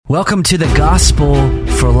Welcome to the Gospel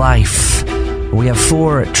for Life. We have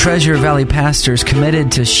 4 Treasure Valley pastors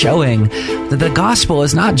committed to showing that the gospel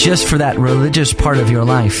is not just for that religious part of your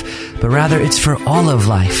life, but rather it's for all of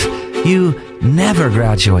life. You never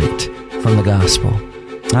graduate from the gospel.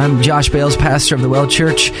 I'm Josh Bales, pastor of the Well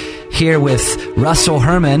Church, here with Russell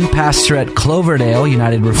Herman, pastor at Cloverdale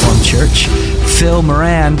United Reformed Church, Phil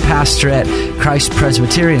Moran, pastor at Christ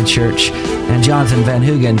Presbyterian Church, and Jonathan Van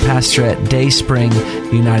Hoogen, pastor at Dayspring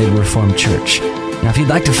United Reformed Church. Now, if you'd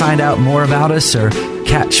like to find out more about us or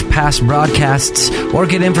catch past broadcasts or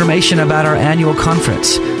get information about our annual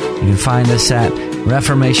conference, you can find us at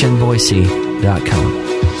reformationboise.com.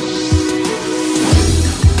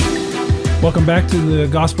 Welcome back to the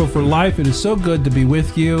Gospel for Life. It is so good to be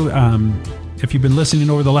with you. If you've been listening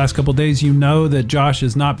over the last couple of days, you know that Josh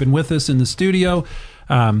has not been with us in the studio.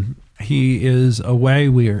 He is away.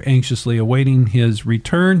 We are anxiously awaiting his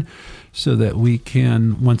return so that we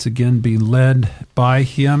can once again be led by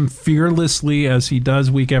him fearlessly as he does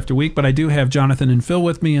week after week. But I do have Jonathan and Phil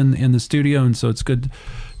with me in the studio, and so it's good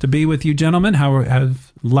to be with you, gentlemen. How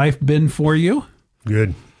has life been for you?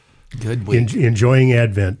 Good. Good week. Enjoying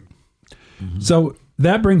Advent. So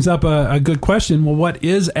that brings up a good question. Well, what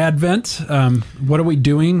is Advent? What are we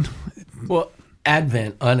doing? Well,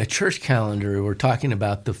 Advent, on a church calendar, we're talking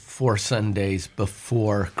about the 4 Sundays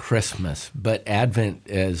before Christmas. But Advent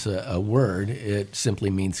as a word, it simply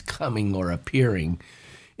means coming or appearing.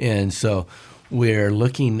 And so we're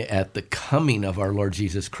looking at the coming of our Lord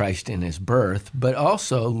Jesus Christ in his birth, but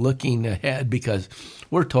also looking ahead because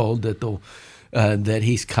we're told that that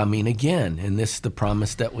he's coming again. And this is the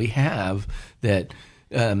promise that we have, that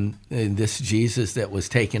this Jesus that was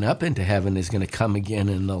taken up into heaven is going to come again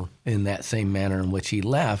in that same manner in which he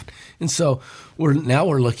left. And so we're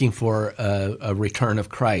looking for a return of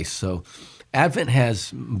Christ. So Advent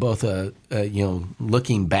has both a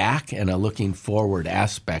looking back and a looking forward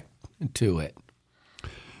aspect to it.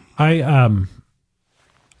 I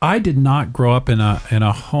did not grow up in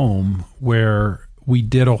a home where we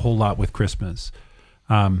did a whole lot with Christmas.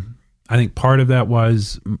 I think part of that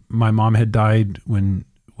was my mom had died when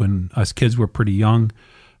us kids were pretty young,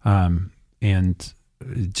 and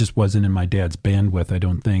it just wasn't in my dad's bandwidth, I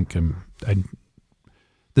don't think.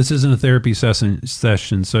 This isn't a therapy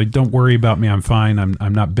session, so don't worry about me. I'm fine.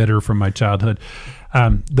 I'm not bitter from my childhood.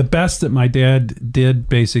 The best that my dad did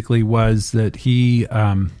basically was that he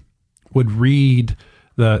would read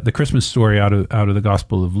the Christmas story out of the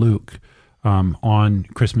Gospel of Luke on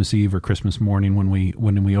Christmas Eve or Christmas morning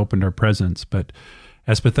when we opened our presents. But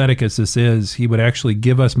as pathetic as this is, he would actually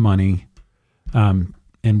give us money, and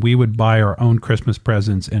we would buy our own Christmas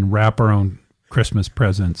presents and wrap our own Christmas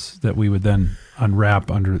presents that we would then unwrap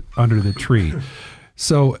under the tree.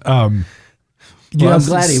 So, well, I'm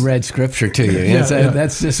glad he read Scripture to you.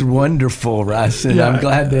 That's just wonderful, Russ, and I'm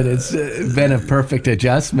glad that it's been a perfect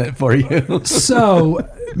adjustment for you. So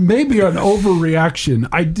maybe an overreaction.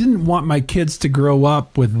 I didn't want my kids to grow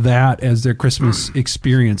up with that as their Christmas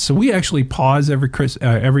experience. So we actually pause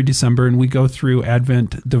every December and we go through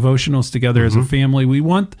Advent devotionals together as a family. We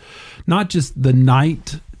want not just the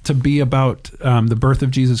night to be about the birth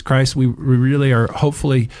of Jesus Christ. We really are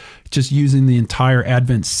hopefully just using the entire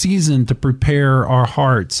Advent season to prepare our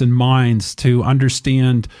hearts and minds to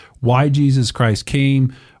understand why Jesus Christ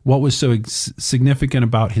came, what was so significant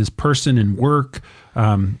about his person and work,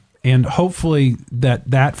 and hopefully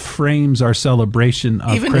that frames our celebration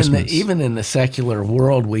of Christmas. Even in the secular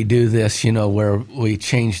world, we do this, where we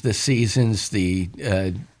change the seasons, the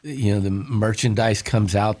merchandise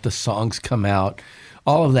comes out, the songs come out.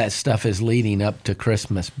 All of that stuff is leading up to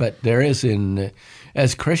Christmas, but there is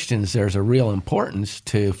as Christians, there's a real importance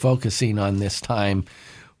to focusing on this time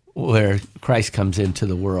where Christ comes into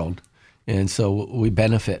the world. And so we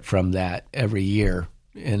benefit from that every year.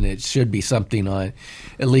 And it should be something on,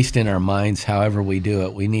 at least in our minds, however we do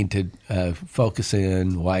it, we need to focus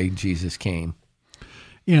in why Jesus came.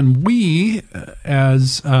 And we,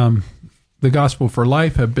 as the Gospel for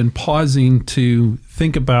Life, have been pausing to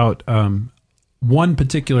think about one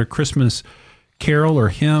particular Christmas carol or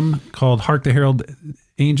hymn called Hark the Herald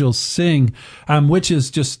Angels Sing, which is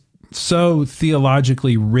just so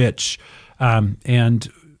theologically rich.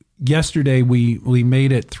 And yesterday we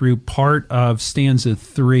made it through part of stanza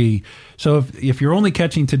 3. So if you're only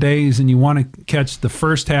catching today's and you want to catch the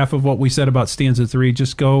first half of what we said about stanza 3,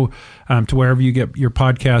 just go to wherever you get your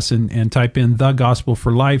podcasts and type in The Gospel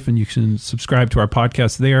for Life, and you can subscribe to our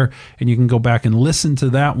podcast there, and you can go back and listen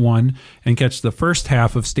to that one and catch the first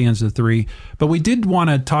half of stanza 3. But we did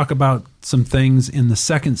want to talk about some things in the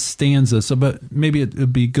second stanza. So, but maybe it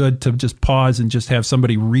would be good to just pause and just have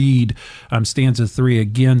somebody read stanza 3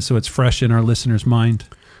 again, so it's fresh in our listener's mind.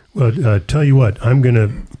 Well, tell you what, I'm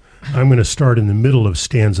gonna start in the middle of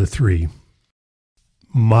stanza 3.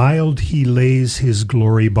 Mild he lays his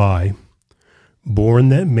glory by, born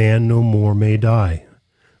that man no more may die,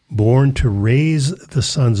 born to raise the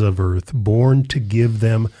sons of earth, born to give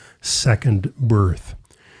them second birth.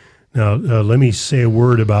 Now, let me say a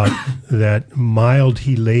word about that. Mild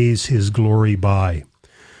he lays his glory by.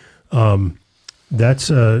 That's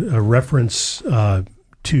a reference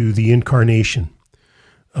to the incarnation,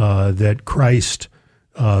 that Christ,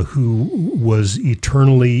 who was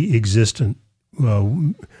eternally existent,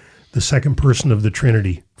 the second person of the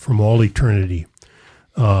Trinity from all eternity,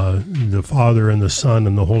 the Father and the Son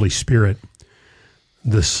and the Holy Spirit.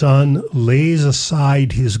 The Son lays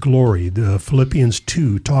aside his glory. The Philippians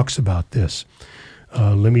 2 talks about this.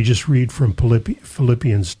 Let me just read from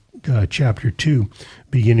Philippians chapter 2,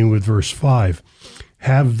 beginning with verse 5.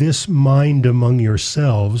 Have this mind among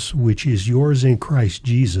yourselves, which is yours in Christ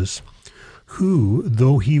Jesus, who,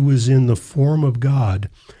 though he was in the form of God,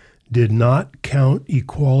 did not count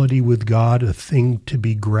equality with God a thing to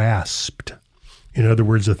be grasped. In other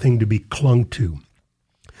words, a thing to be clung to.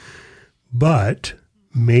 But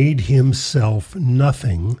made himself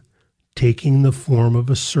nothing, taking the form of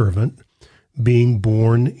a servant, being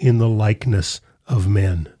born in the likeness of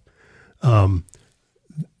men.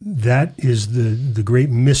 That is the great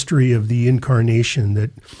mystery of the incarnation,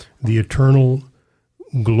 that the eternal,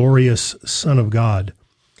 glorious Son of God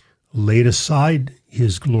laid aside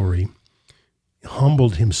his glory,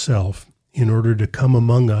 humbled himself in order to come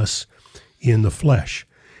among us in the flesh.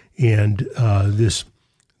 And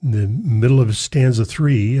the middle of stanza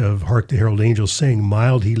 3 of Hark the Herald Angels Sing,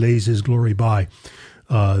 mild he lays his glory by.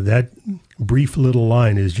 That brief little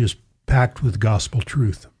line is just packed with gospel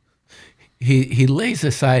truth. He lays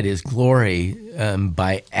aside his glory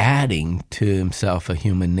by adding to himself a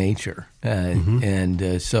human nature.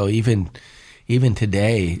 And so even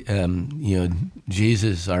today,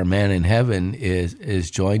 Jesus, our man in heaven, is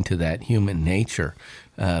joined to that human nature.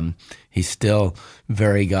 He's still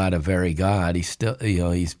very God of very God. He's still,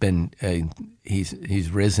 he's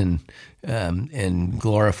risen and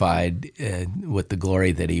glorified with the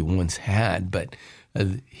glory that he once had. But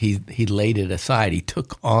he laid it aside. He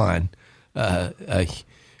took on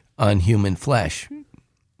human flesh.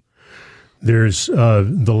 There's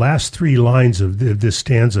the last 3 lines of this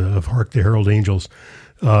stanza of Hark the Herald Angels.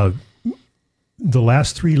 The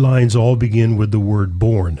last 3 lines all begin with the word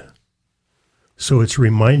born. So it's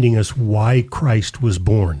reminding us why Christ was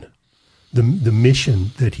born, the mission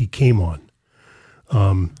that he came on.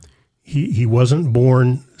 He wasn't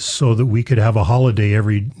born so that we could have a holiday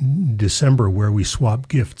every December where we swap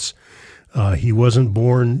gifts. He wasn't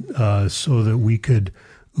born so that we could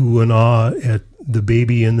ooh and ah at the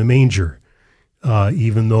baby in the manger,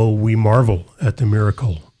 even though we marvel at the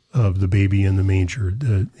miracle of the baby in the manger,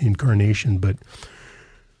 the incarnation. But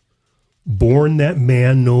born that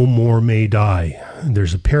man no more may die.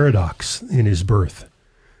 There's a paradox in his birth,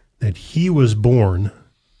 that he was born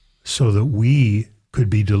so that we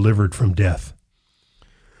could be delivered from death.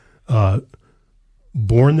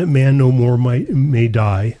 Born that man no more may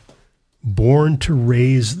die, born to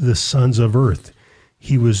raise the sons of earth.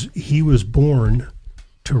 He was born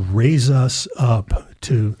to raise us up,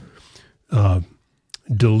 to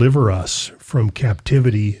deliver us from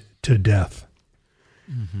captivity to death.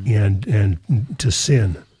 And to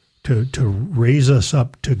sin, to raise us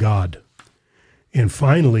up to God. And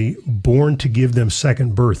finally, born to give them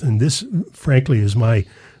second birth. And this, frankly, is my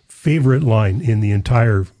favorite line in the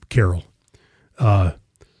entire carol.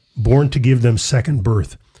 Born to give them second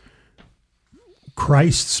birth.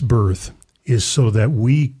 Christ's birth is so that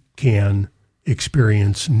we can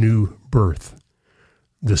experience new birth,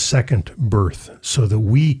 the second birth, so that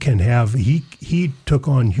we can have, he took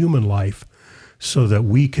on human life so that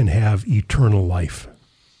we can have eternal life.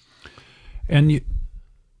 And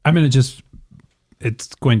it's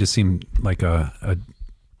going to seem like a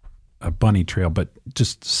bunny trail, but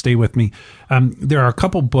just stay with me. There are a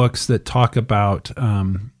couple books that talk about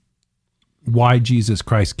why Jesus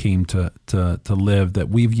Christ came to live that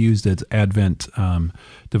we've used as Advent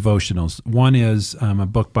devotionals. One is a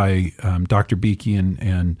book by Dr. Beeke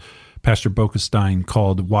and Pastor Bokenstein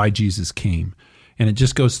called Why Jesus Came. And it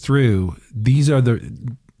just goes through, these are the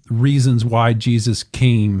reasons why Jesus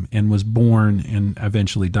came and was born and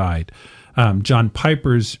eventually died. John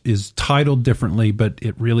Piper's is titled differently, but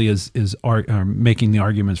it really is making the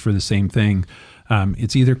arguments for the same thing.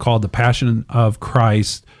 It's either called The Passion of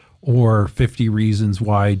Christ or 50 reasons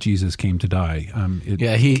why Jesus came to die.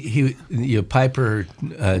 Piper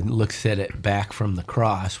looks at it back from the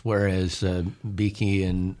cross, whereas Beeke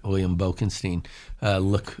and William Bokenstein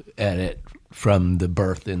look at it from the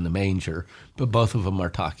birth in the manger. But both of them are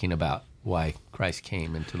talking about why Christ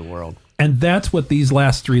came into the world. And that's what these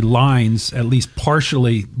last three lines, at least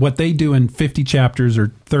partially, what they do in 50 chapters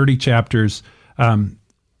or 30 chapters.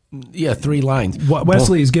 3 lines.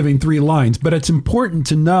 Wesley is giving 3 lines, but it's important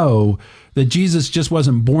to know that Jesus just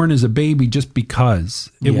wasn't born as a baby just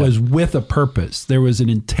because. It was with a purpose. There was an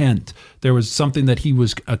intent. There was something that he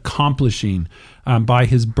was accomplishing by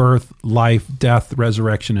his birth, life, death,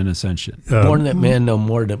 resurrection, and ascension. Born that man no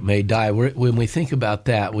more that may die. When we think about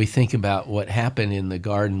that, we think about what happened in the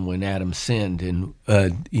garden when Adam sinned, and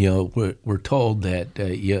we're told that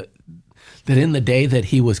that in the day that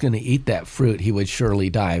he was going to eat that fruit, he would surely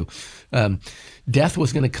die. Death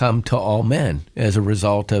was going to come to all men as a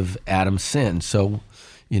result of Adam's sin. So,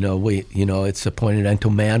 it's appointed unto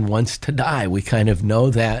man once to die. We kind of know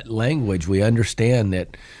that language. We understand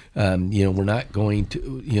that, we're not going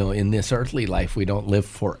to, in this earthly life, we don't live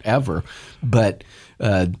forever. But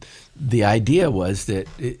the idea was that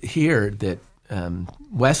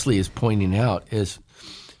Wesley is pointing out is,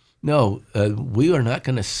 no, we are not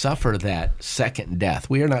going to suffer that second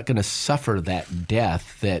death. We are not going to suffer that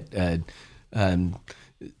death that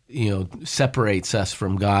separates us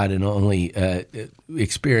from God and only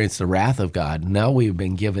experience the wrath of God. Now we've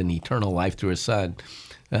been given eternal life through His Son.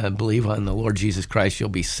 Believe on the Lord Jesus Christ, you'll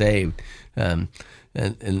be saved. And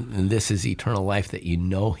this is eternal life, that you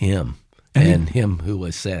know Him and Him who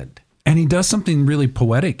was sent. And he does something really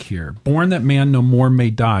poetic here. Born that man no more may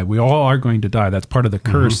die. We all are going to die. That's part of the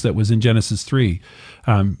curse that was in Genesis 3.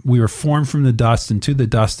 We were formed from the dust, and to the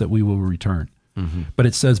dust that we will return. Mm-hmm. But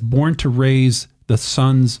it says, born to raise the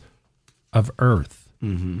sons of earth.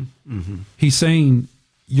 Mm-hmm. Mm-hmm. He's saying,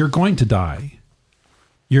 you're going to die.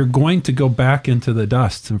 You're going to go back into the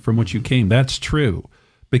dust from which you came. That's true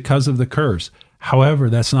because of the curse. However,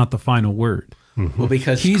 that's not the final word. Mm-hmm. Well,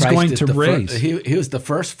 because he's Christ going to raise. He was the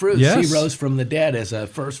first fruits. Yes. He rose from the dead as a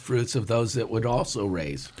first fruits of those that would also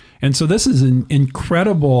raise. And so this is an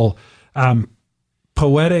incredible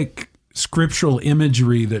poetic scriptural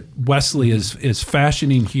imagery that Wesley is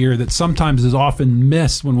fashioning here that sometimes is often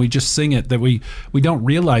missed when we just sing it, that we don't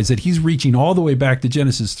realize that he's reaching all the way back to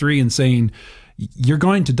Genesis 3 and saying, you're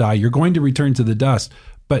going to die, you're going to return to the dust,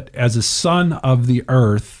 but as a son of the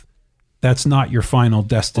earth, that's not your final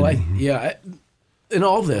destiny. In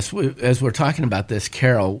all this, as we're talking about this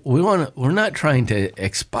carol, we're not trying to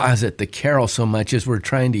exposit the carol so much as we're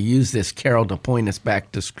trying to use this carol to point us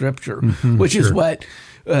back to Scripture, which is what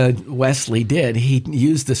Wesley did. He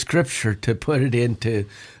used the Scripture to put it into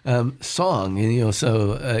song.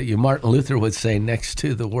 And, Martin Luther would say, next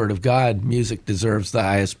to the Word of God, music deserves the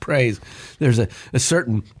highest praise. There's a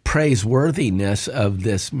certain praiseworthiness of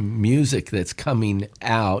this music that's coming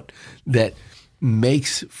out that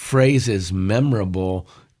makes phrases memorable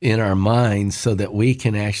in our minds so that we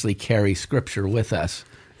can actually carry Scripture with us.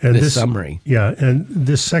 And this summary. Yeah, and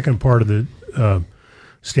this second part of the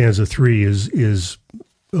stanza 3 is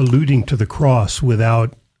alluding to the cross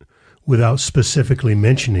without specifically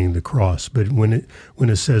mentioning the cross. But when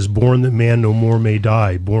it says, born that man no more may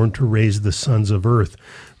die, born to raise the sons of earth,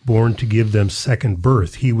 born to give them second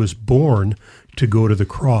birth, he was born to go to the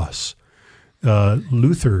cross.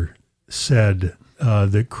 Luther said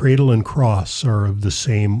that cradle and cross are of the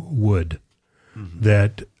same wood,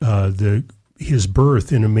 that his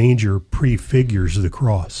birth in a manger prefigures the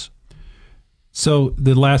cross. So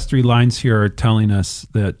the last 3 lines here are telling us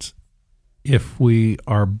that if we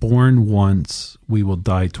are born once, we will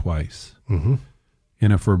die twice. Mm-hmm.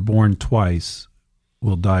 And if we're born twice,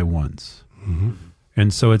 we'll die once. Mm-hmm.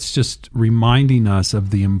 And so it's just reminding us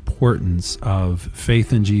of the importance of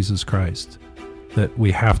faith in Jesus Christ, that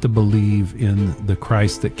we have to believe in the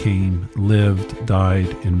Christ that came, lived, died,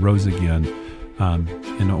 and rose again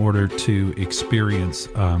in order to experience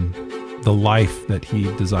the life that he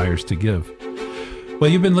desires to give. Well,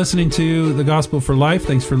 you've been listening to The Gospel for Life.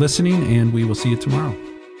 Thanks for listening, and we will see you tomorrow.